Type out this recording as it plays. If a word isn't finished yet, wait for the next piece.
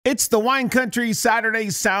It's the Wine Country Saturday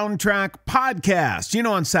Soundtrack Podcast. You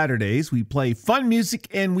know, on Saturdays, we play fun music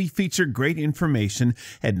and we feature great information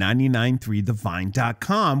at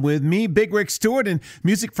 993thevine.com with me, Big Rick Stewart, and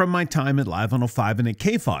music from my time at Live 105 and at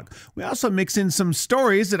KFOG. We also mix in some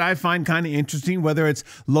stories that I find kind of interesting, whether it's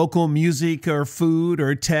local music or food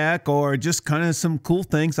or tech or just kind of some cool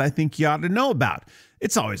things I think you ought to know about.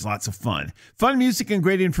 It's always lots of fun. Fun music and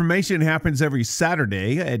great information happens every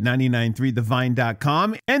Saturday at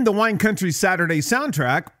 993thevine.com. And the Wine Country Saturday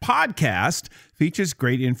Soundtrack Podcast features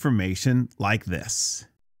great information like this.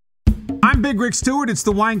 I'm Big Rick Stewart. It's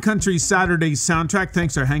the Wine Country Saturday Soundtrack.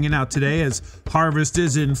 Thanks for hanging out today as harvest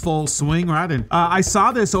is in full swing, right? And I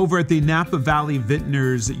saw this over at the Napa Valley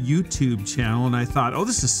Vintners YouTube channel, and I thought, oh,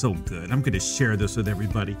 this is so good. I'm going to share this with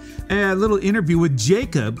everybody. A little interview with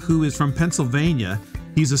Jacob, who is from Pennsylvania.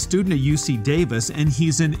 He's a student at UC Davis, and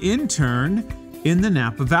he's an intern in the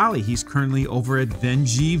Napa Valley. He's currently over at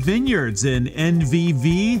Venge Vineyards, and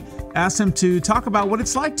NVV asked him to talk about what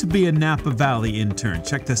it's like to be a Napa Valley intern.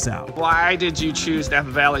 Check this out. Why did you choose Napa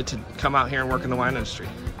Valley to come out here and work in the wine industry?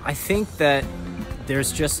 I think that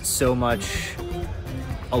there's just so much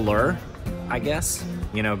allure, I guess.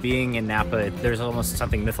 You know, being in Napa, there's almost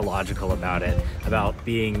something mythological about it, about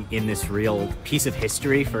being in this real piece of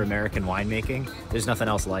history for American winemaking. There's nothing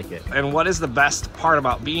else like it. And what is the best part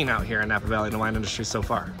about being out here in Napa Valley in the wine industry so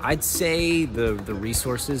far? I'd say the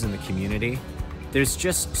resources and the community. There's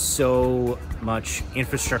just so much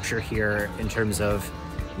infrastructure here in terms of,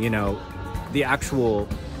 you know, the actual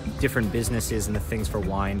different businesses and the things for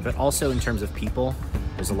wine, but also in terms of people.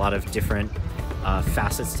 There's a lot of different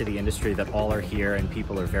facets to the industry that all are here, and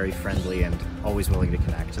people are very friendly and always willing to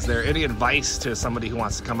connect. Is there any advice to somebody who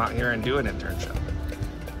wants to come out here and do an internship?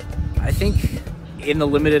 I think in the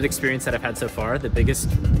limited experience that I've had so far, the biggest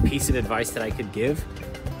piece of advice that I could give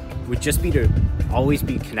would just be to always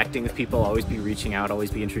be connecting with people, always be reaching out, always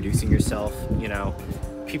be introducing yourself. You know,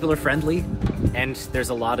 people are friendly, and there's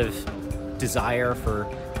a lot of desire for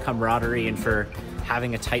camaraderie and for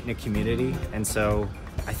having a tight-knit community. And so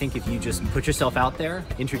I think if you just put yourself out there,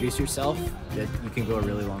 introduce yourself, that you can go a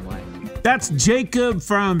really long way. That's Jacob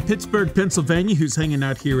from Pittsburgh, Pennsylvania, who's hanging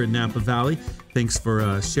out here in Napa Valley. Thanks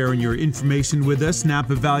for sharing your information with us,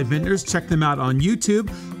 Napa Valley Vintners. Check them out on YouTube,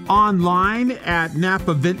 online at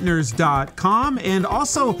napavintners.com, and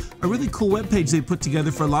also a really cool webpage they put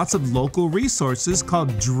together for lots of local resources called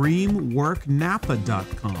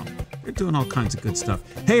dreamworknapa.com. They're doing all kinds of good stuff.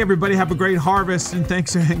 Hey, everybody, have a great harvest, and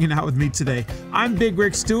thanks for hanging out with me today. I'm Big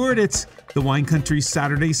Rick Stewart. It's the Wine Country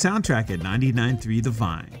Saturday Soundtrack at 99.3 The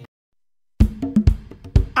Vine.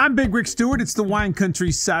 I'm Big Rick Stewart. It's the Wine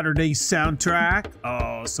Country Saturday Soundtrack.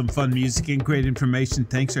 Oh, some fun music and great information.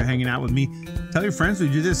 Thanks for hanging out with me. Tell your friends we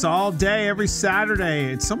do this all day, every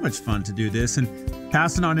Saturday. It's so much fun to do this and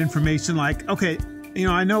passing on information like, okay, you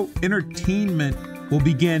know, I know entertainment will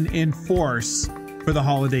begin in force for the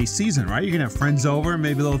holiday season, right? You're gonna have friends over,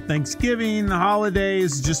 maybe a little Thanksgiving, the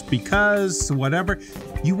holidays, just because, whatever.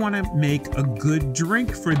 You wanna make a good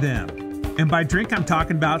drink for them. And by drink, I'm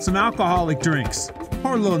talking about some alcoholic drinks.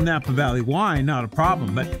 Or a little Napa Valley wine, not a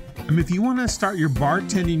problem. But I mean, if you wanna start your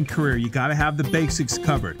bartending career, you gotta have the basics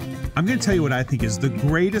covered. I'm gonna tell you what I think is the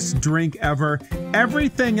greatest drink ever.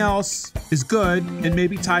 Everything else is good and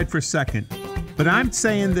maybe tied for second. But I'm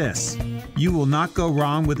saying this, you will not go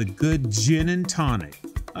wrong with a good gin and tonic.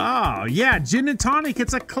 Oh, yeah, Gin and Tonic,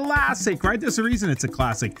 it's a classic, right? There's a reason it's a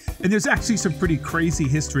classic. And there's actually some pretty crazy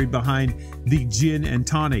history behind the Gin and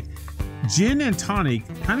Tonic. Gin and tonic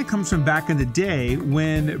kind of comes from back in the day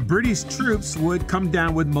when British troops would come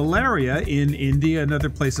down with malaria in India and other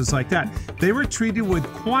places like that. They were treated with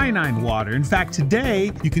quinine water. In fact,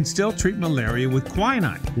 today, you can still treat malaria with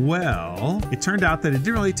quinine. Well, it turned out that it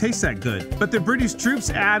didn't really taste that good. But the British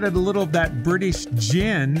troops added a little of that British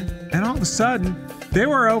gin, and all of a sudden, they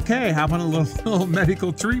were okay having a little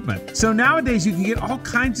medical treatment. So nowadays, you can get all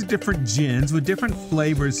kinds of different gins with different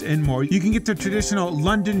flavors and more. You can get the traditional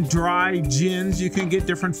London dry gins, you can get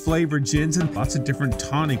different flavored gins and lots of different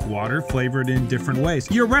tonic water flavored in different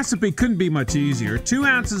ways. Your recipe couldn't be much easier. 2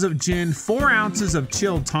 ounces of gin, 4 ounces of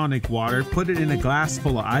chilled tonic water, put it in a glass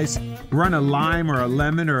full of ice, run a lime or a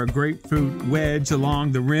lemon or a grapefruit wedge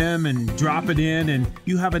along the rim and drop it in, and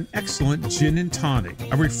you have an excellent gin and tonic.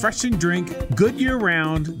 A refreshing drink, good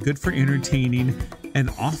year-round, good for entertaining, and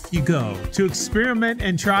off you go to experiment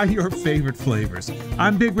and try your favorite flavors.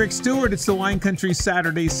 I'm Big Rick Stewart. It's the Wine Country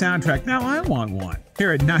Saturday Soundtrack. Now I want one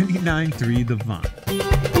here at 99.3 The Vine.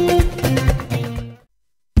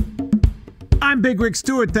 I'm I'm Big Rick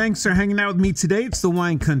Stewart. Thanks for hanging out with me today. It's the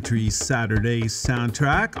Wine Country Saturday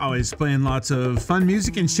soundtrack. Always playing lots of fun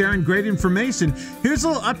music and sharing great information. Here's a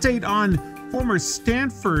little update on former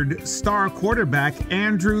Stanford star quarterback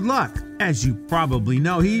Andrew Luck. As you probably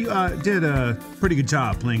know, he did a pretty good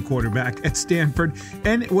job playing quarterback at Stanford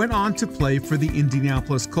and went on to play for the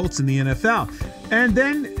Indianapolis Colts in the NFL. And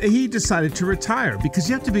then he decided to retire because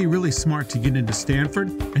you have to be really smart to get into Stanford.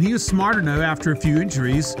 And he was smart enough after a few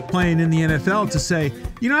injuries playing in the NFL to say,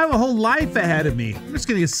 you know, I have a whole life ahead of me. I'm just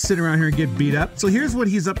going to sit around here and get beat up. So here's what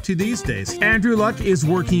he's up to these days. Andrew Luck is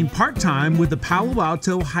working part-time with the Palo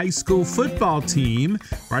Alto High School football team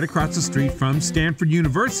right across the street from Stanford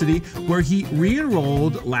University, where he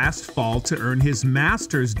re-enrolled last fall to earn his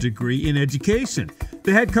master's degree in education.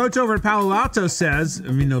 The head coach over at Palo Alto says,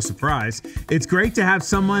 I mean, no surprise, it's great to have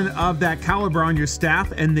someone of that caliber on your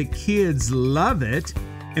staff, and the kids love it.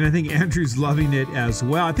 And I think Andrew's loving it as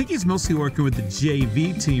well. I think he's mostly working with the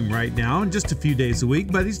JV team right now, and just a few days a week,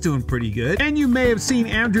 but he's doing pretty good. And you may have seen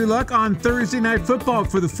Andrew Luck on Thursday Night Football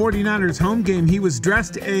for the 49ers home game. He was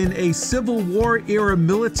dressed in a Civil War era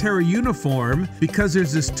military uniform because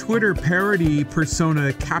there's this Twitter parody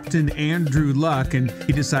persona, Captain Andrew Luck, and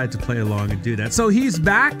he decided to play along and do that. So he's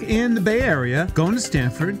back in the Bay Area, going to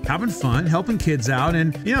Stanford, having fun, helping kids out,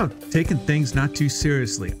 and, you know, taking things not too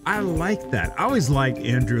seriously. I like that. I always like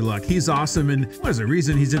Andrew Luck. He's awesome, and there's a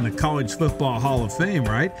reason he's in the College Football Hall of Fame,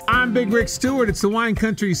 right? I'm Big Rick Stewart. It's the Wine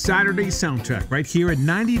Country Saturday soundtrack right here at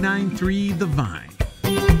 99.3 The Vine.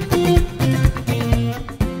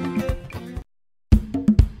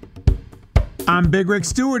 I'm Big Rick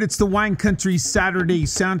Stewart. It's the Wine Country Saturday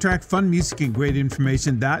soundtrack. Fun music and great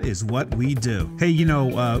information. That is what we do. Hey, you know,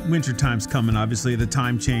 winter time's coming, obviously, the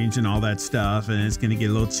time change and all that stuff, and it's going to get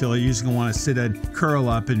a little chilly. You're just going to want to sit and curl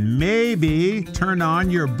up and maybe turn on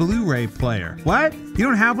your Blu-ray player. What? You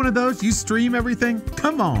don't have one of those? You stream everything?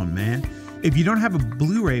 Come on, man. If you don't have a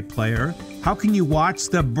Blu-ray player, how can you watch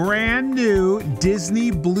the brand new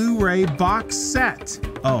Disney Blu-ray box set?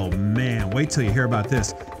 Oh man, wait till you hear about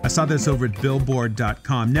this. I saw this over at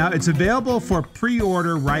billboard.com. Now, it's available for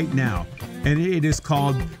pre-order right now, and it is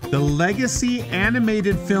called the Legacy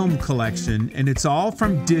Animated Film Collection, and it's all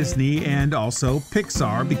from Disney and also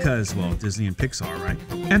Pixar because, well, Disney and Pixar, right?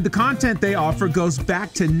 And the content they offer goes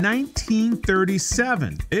back to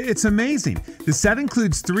 1937. It's amazing. The set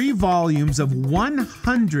includes 3 volumes of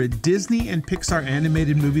 100 Disney and Pixar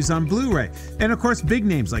animated movies on Blu-ray. And of course, big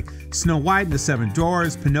names like Snow White and the Seven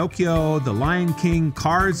Dwarfs, Pinocchio, The Lion King,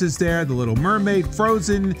 Cars is there, The Little Mermaid,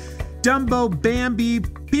 Frozen, Dumbo, Bambi,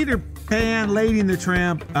 Peter Pan, Lady and the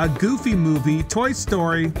Tramp, a Goofy Movie, Toy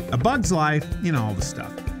Story, A Bug's Life, you know, all the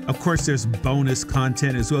stuff. Of course, there's bonus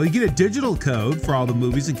content as well. You get a digital code for all the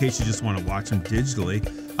movies in case you just want to watch them digitally.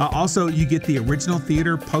 Also, you get the original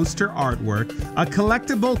theater poster artwork, a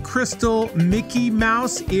collectible crystal Mickey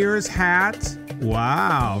Mouse ears hat.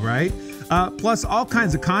 Wow, right? Plus all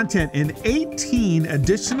kinds of content and 18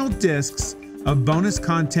 additional discs of bonus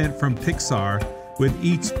content from Pixar with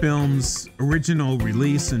each film's original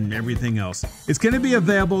release and everything else. It's going to be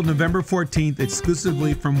available November 14th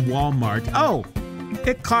exclusively from Walmart. Oh,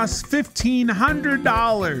 it costs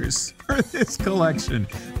 $1,500 for this collection,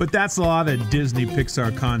 but that's a lot of Disney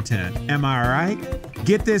Pixar content. Am I right?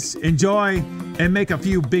 Get this, enjoy, and make a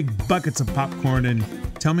few big buckets of popcorn and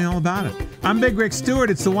tell me all about it. I'm Big Rick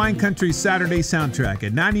Stewart. It's the Wine Country Saturday soundtrack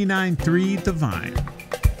at 99.3 The Vine.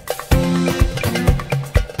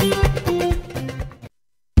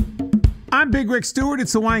 I'm Big Rick Stewart.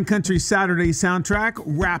 It's the Wine Country Saturday soundtrack,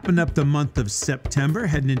 wrapping up the month of September,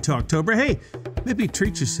 heading into October. Hey, maybe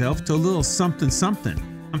treat yourself to a little something something.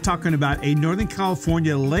 I'm talking about a Northern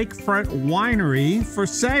California lakefront winery for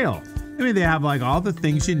sale. I mean, they have like all the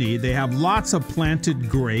things you need. They have lots of planted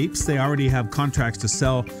grapes. They already have contracts to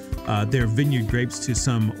sell their vineyard grapes to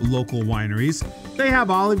some local wineries. They have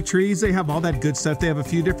olive trees. They have all that good stuff. They have a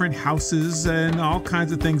few different houses and all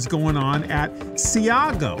kinds of things going on at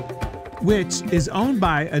Ciago, which is owned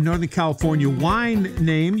by a Northern California wine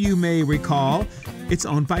name you may recall. It's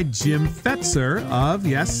owned by Jim Fetzer of,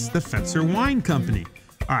 yes, the Fetzer Wine Company.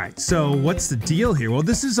 All right, so what's the deal here? Well,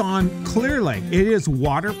 this is on Clear Lake. It is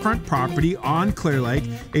waterfront property on Clear Lake,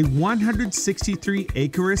 a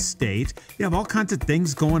 163-acre estate. They have all kinds of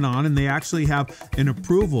things going on, and they actually have an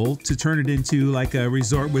approval to turn it into like a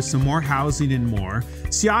resort with some more housing and more.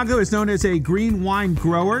 Ciago is known as a green wine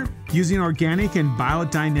grower using organic and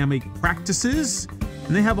biodynamic practices.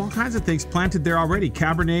 And they have all kinds of things planted there already.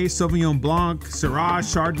 Cabernet, Sauvignon Blanc, Syrah,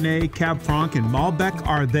 Chardonnay, Cab Franc, and Malbec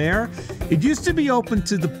are there. It used to be open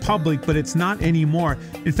to the public, but it's not anymore.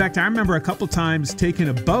 In fact, I remember a couple times taking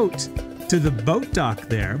a boat to the boat dock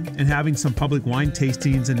there and having some public wine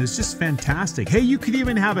tastings, and it's just fantastic. Hey, you could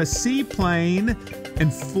even have a seaplane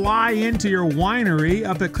and fly into your winery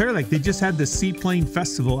up at Clear Lake. They just had the Seaplane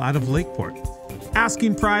Festival out of Lakeport.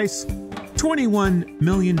 Asking price, $21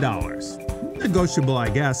 million. Negotiable, I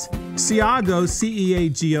guess. Ceago.com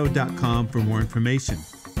for more information.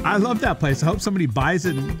 I love that place. I hope somebody buys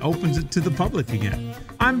it and opens it to the public again.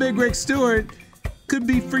 I'm Big Rick Stewart. Could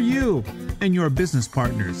be for you and your business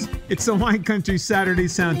partners. It's the Wine Country Saturday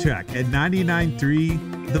soundtrack at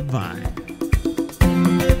 99.3 The Vine.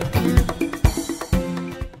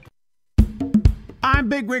 I'm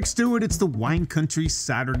Big Rick Stewart. It's the Wine Country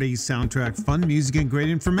Saturday soundtrack. Fun music and great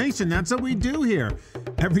information. That's what we do here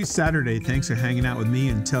every Saturday. Thanks for hanging out with me,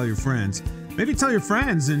 and tell your friends. Maybe tell your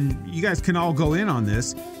friends, and you guys can all go in on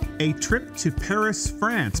this. A trip to Paris,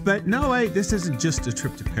 France. But no, wait, this isn't just a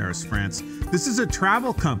trip to Paris, France. This is a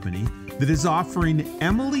travel company that is offering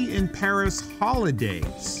Emily in Paris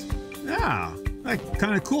holidays. Yeah,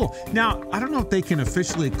 kind of cool. Now, I don't know if they can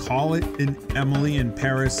officially call it an Emily in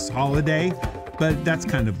Paris holiday, but that's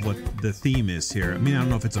kind of what the theme is here. I mean, I don't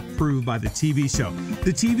know if it's approved by the TV show.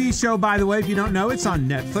 The TV show, by the way, if you don't know, it's on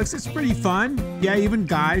Netflix. It's pretty fun. Yeah, even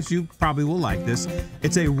guys, you probably will like this.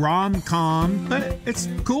 It's a rom-com, but it's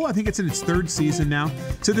cool. I think it's in its 3rd season now.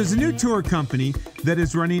 So there's a new tour company that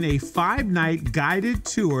is running a 5-night guided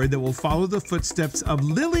tour that will follow the footsteps of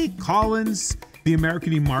Lily Collins, the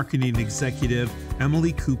American marketing executive,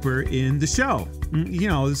 Emily Cooper, in the show. You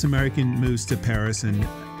know, this American moves to Paris and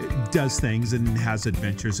does things and has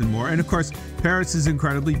adventures and more. And of course, Paris is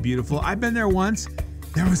incredibly beautiful. I've been there once.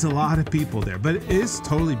 There was a lot of people there, but it is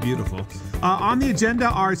totally beautiful. On the agenda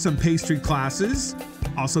are some pastry classes,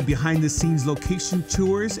 also behind the scenes location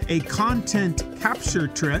tours, a content capture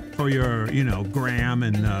trip for your, gram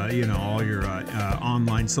and, all your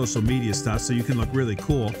online social media stuff, so you can look really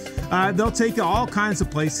cool. They'll take you all kinds of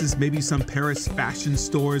places, maybe some Paris fashion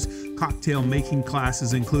stores, cocktail making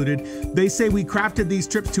classes included. They say we crafted these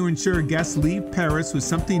trips to ensure guests leave Paris with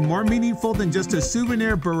something more meaningful than just a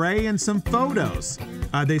souvenir beret and some photos.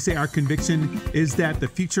 They say our conviction is that the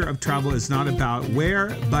future of travel is not about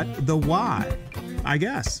where, but the why, I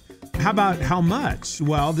guess. How about how much?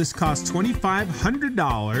 Well, this costs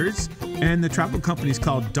 $2,500, and the travel company is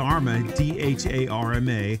called Dharma,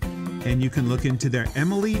 D-H-A-R-M-A, and you can look into their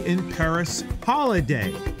Emily in Paris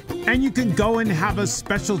holiday. And you can go and have a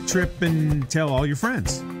special trip and tell all your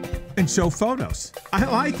friends and show photos. I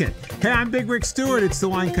like it. Hey, I'm Big Rick Stewart. It's the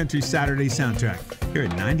Wine Country Saturday soundtrack here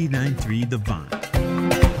at 99.3 The Vine.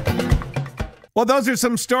 Well, those are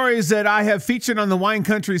some stories that I have featured on the Wine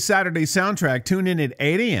Country Saturday soundtrack. Tune in at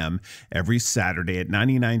 8 a.m. every Saturday at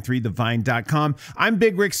 993thevine.com. I'm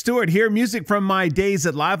Big Rick Stewart here. Music from my days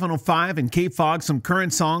at Live 105 and KFOG, some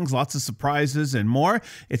current songs, lots of surprises and more.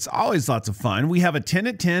 It's always lots of fun. We have a 10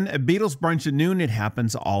 at 10, a Beatles brunch at noon. It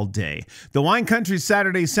happens all day. The Wine Country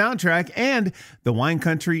Saturday soundtrack and the Wine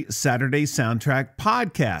Country Saturday soundtrack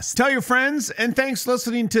podcast. Tell your friends, and thanks for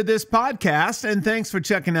listening to this podcast, and thanks for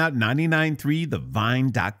checking out 993thevine.com.